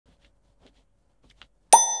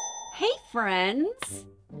Hey friends!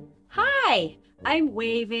 Hi! I'm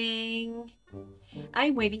waving.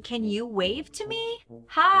 Can you wave to me?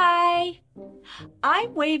 Hi!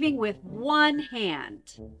 I'm waving with one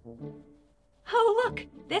hand. Oh look,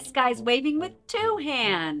 this guy's waving with two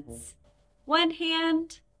hands. One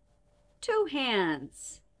hand, two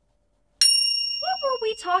hands. What were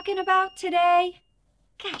we talking about today?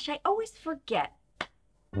 Gosh, I always forget.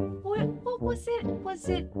 What was it? Was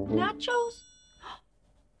it nachos?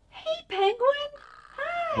 Hey, Penguin!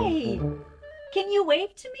 Hi! Can you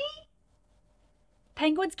wave to me?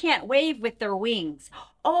 Penguins can't wave with their wings.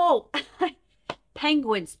 Oh,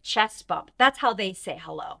 penguins chest bump. That's how they say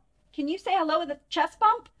hello. Can you say hello with a chest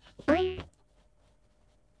bump?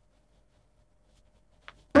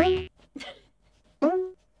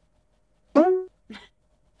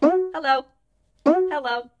 Hello.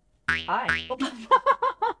 Hello. Hi.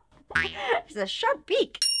 It's a sharp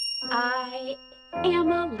beak. I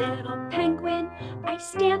am a little penguin. I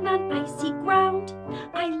stand on icy ground.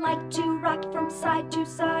 I like to rock from side to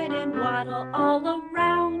side and waddle all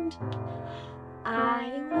around.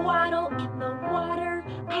 I waddle in the water.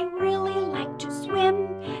 I really like to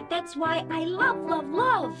swim. That's why I love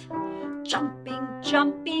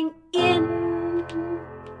jumping in.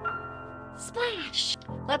 Splash!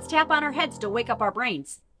 Let's tap on our heads to wake up our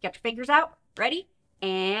brains. Get your fingers out. Ready?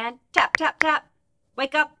 And tap, tap, tap.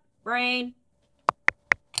 Wake up, brain.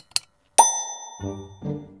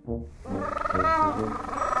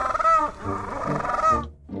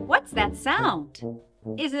 What's that sound?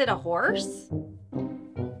 Is it a horse?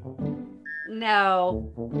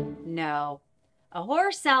 No. A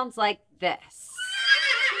horse sounds like this.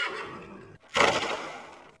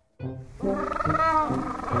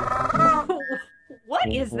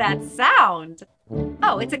 What is that sound?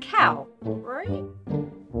 Oh, it's a cow, right?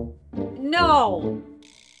 No,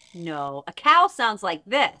 a cow sounds like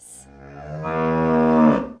this.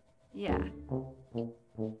 Yeah.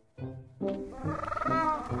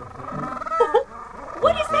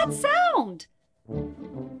 What is that sound?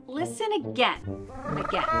 Listen again.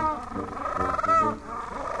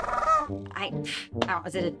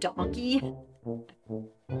 Is it a donkey?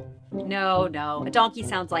 No, a donkey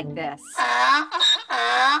sounds like this.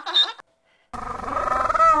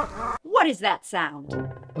 What is that sound?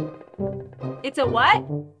 It's a what?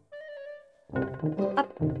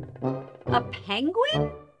 A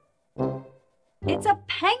penguin? It's a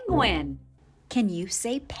penguin. Can you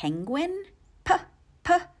say penguin?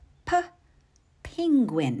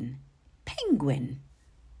 Penguin.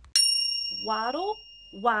 Waddle.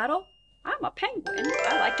 I'm a penguin.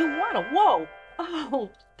 I like to waddle. Whoa. Oh,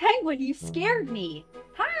 penguin, you scared me.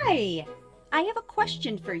 Hi. I have a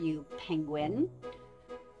question for you, penguin.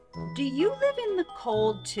 Do you live in the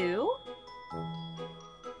cold too?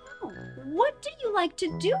 Oh, what do you like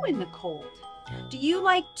to do in the cold? Do you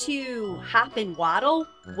like to hop and waddle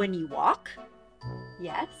when you walk?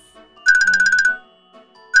 Yes.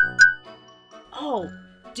 Oh,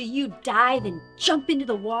 do you dive and jump into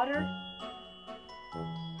the water?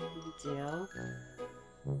 You do.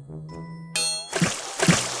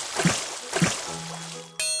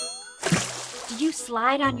 Do you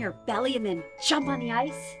slide on your belly and then jump on the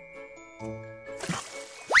ice?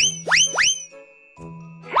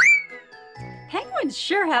 Penguins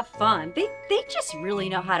sure have fun. They just really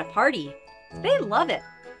know how to party. They love it.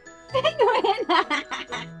 Penguin!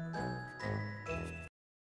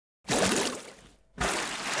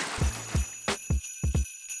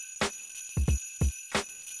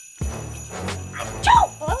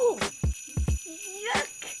 Oh, yuck.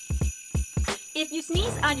 If you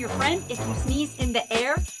sneeze on your friend, if you sneeze in the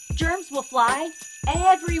air, germs will fly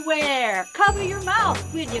everywhere. Cover your mouth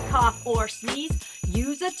when you cough or sneeze.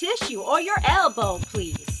 Use a tissue or your elbow,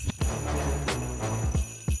 please.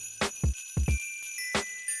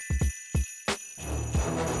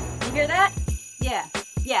 You hear that?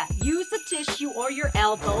 Yeah. Use a tissue or your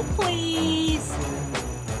elbow, please.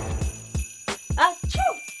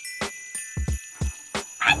 Achoo!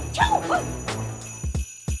 Achoo!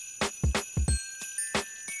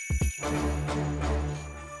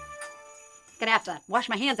 Gonna have to wash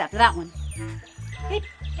my hands after that one.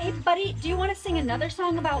 Hey, buddy, do you want to sing another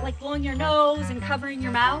song about like blowing your nose and covering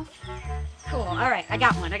your mouth? Cool. All right, I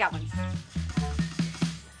got one.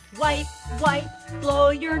 Wipe, blow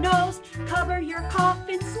your nose, cover your cough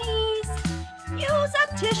and sneeze. Use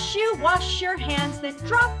a tissue, wash your hands, then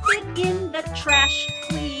drop it in the trash,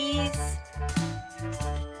 please.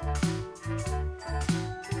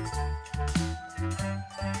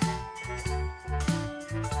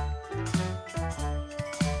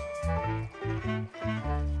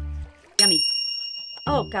 Yummy.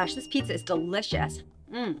 Oh gosh, this pizza is delicious.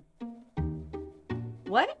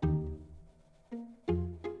 What?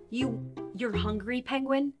 You're hungry,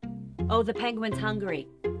 penguin? Oh, the penguin's hungry.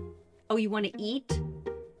 Oh, you want to eat?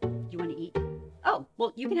 You want to eat? Oh,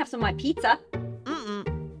 well, you can have some of my pizza.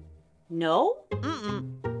 No?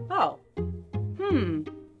 Oh.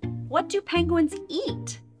 What do penguins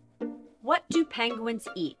eat? What do penguins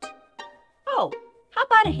eat? Oh, how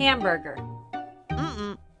about a hamburger?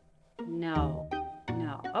 No.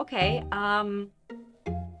 No. Okay.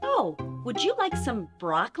 Oh, would you like some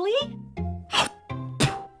broccoli?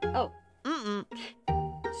 Oh.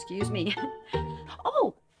 Excuse me.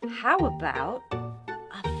 Oh, how about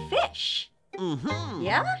a fish?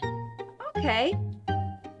 Yeah? Okay.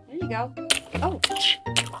 There you go. Oh.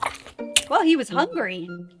 Well, he was hungry.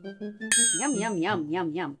 Yum, yum, yum,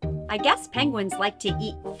 yum, yum. I guess penguins like to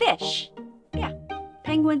eat fish. Yeah,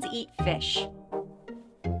 penguins eat fish.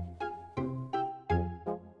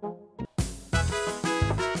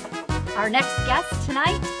 Our next guest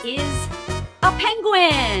tonight is a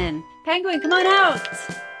penguin. Penguin, come on out.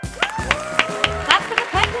 Clap for the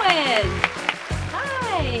penguin.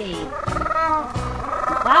 Hi.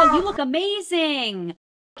 Wow, you look amazing.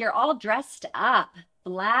 You're all dressed up.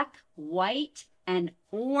 Black, white, and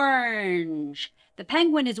orange. The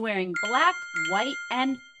penguin is wearing black, white,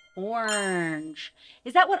 and orange.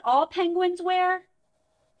 Is that what all penguins wear?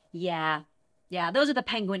 Yeah, those are the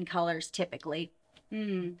penguin colors typically.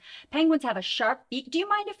 Penguins have a sharp beak. Do you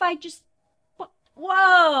mind if I just...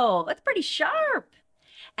 Whoa, that's pretty sharp.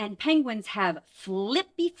 And penguins have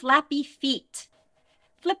flippy, flappy feet.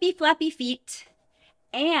 Flippy, flappy feet.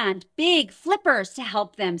 And big flippers to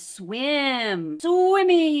help them swim.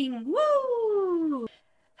 Swimming, woo!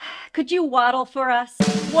 Could you waddle for us?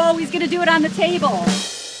 Whoa, he's gonna do it on the table.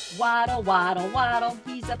 Waddle, waddle, waddle.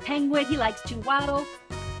 He's a penguin, he likes to waddle.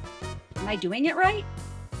 Am I doing it right?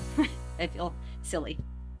 I feel silly.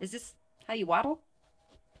 Is this how you waddle?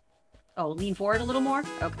 Oh, lean forward a little more?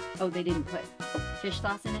 Okay. Oh, they didn't put fish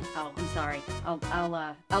sauce in it? Oh, I'm sorry. I'll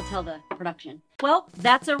tell the production. Well,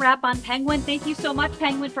 that's a wrap on Penguin. Thank you so much,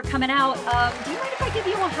 Penguin, for coming out. Do you mind if I give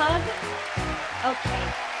you a hug?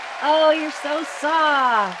 Okay. Oh, you're so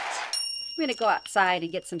soft. I'm gonna go outside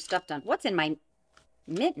and get some stuff done. What's in my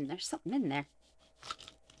mitten? There's something in there.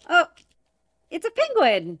 Oh, it's a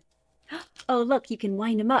penguin. Oh, look, you can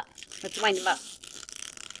wind him up. Let's wind him up.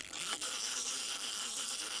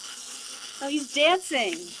 Oh, he's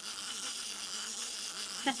dancing.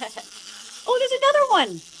 Oh, there's another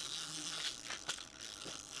one.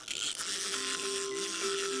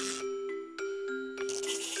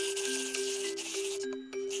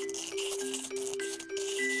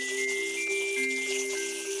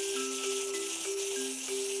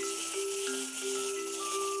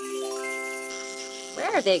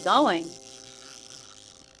 Where are they going?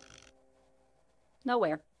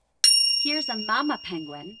 Nowhere. Here's a mama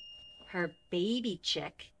penguin, her baby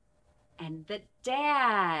chick, and the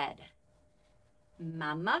dad.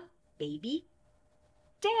 Mama, baby,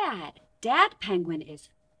 dad. Dad penguin is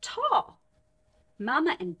tall.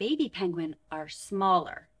 Mama and baby penguin are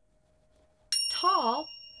smaller. Tall,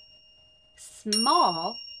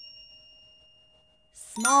 small,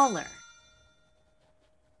 smaller.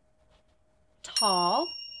 Tall,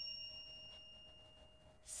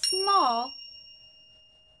 small,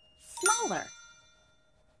 smaller.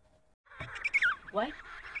 What?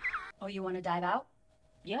 Oh, you want to dive out?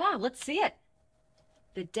 Yeah, let's see it.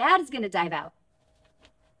 The dad is going to dive out.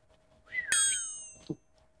 You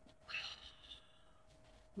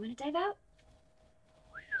want to dive out?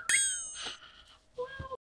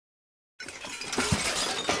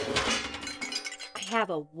 I have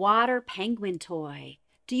a water penguin toy.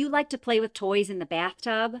 Do you like to play with toys in the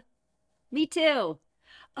bathtub? Me too.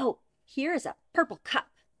 Oh, here's a purple cup.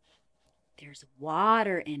 There's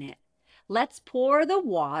water in it. Let's pour the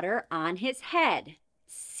water on his head.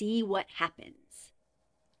 See what happens.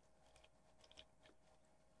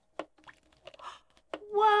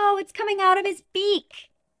 Whoa, it's coming out of his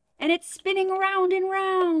beak. And it's spinning around and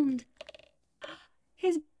round.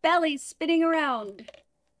 His belly's spinning around.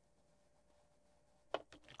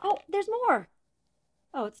 Oh, there's more.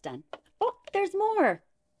 Oh, it's done. Oh, there's more.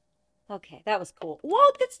 Okay, that was cool.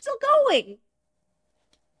 Whoa, that's still going.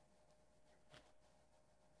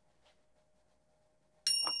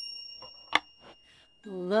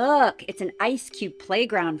 Look, it's an ice cube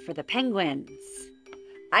playground for the penguins.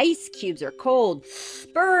 Ice cubes are cold.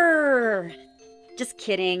 Brr. Just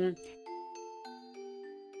kidding.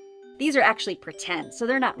 These are actually pretend, so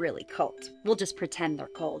they're not really cold. We'll just pretend they're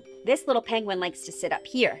cold. This little penguin likes to sit up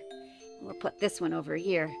here. We'll put this one over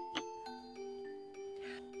here.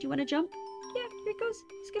 Do you want to jump? Yeah, here it goes.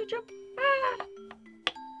 He's gonna jump. Ah!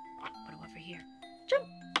 Put him over here. Jump.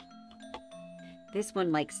 This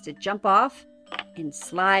one likes to jump off and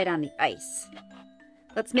slide on the ice.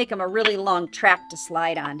 Let's make him a really long track to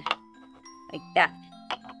slide on. Like that.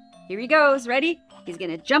 Here he goes. Ready? He's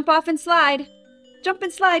going to jump off and slide. Jump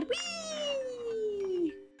and slide.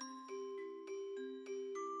 Whee!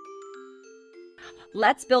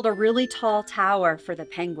 Let's build a really tall tower for the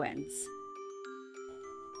penguins.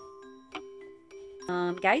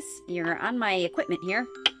 Guys, you're on my equipment here.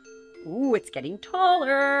 Ooh, it's getting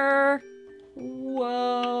taller.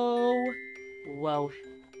 Whoa. Whoa.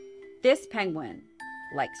 This penguin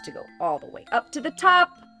likes to go all the way up to the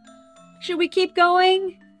top. Should we keep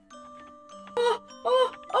going? Oh,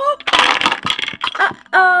 oh, oh.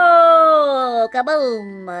 Uh-oh.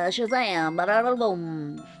 Kaboom. Shazam.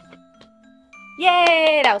 Ba-da-da-boom.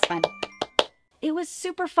 Yay, that was fun. It was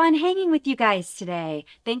super fun hanging with you guys today.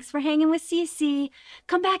 Thanks for hanging with CeCe.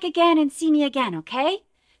 Come back again and see me again, okay?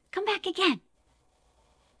 Come back again.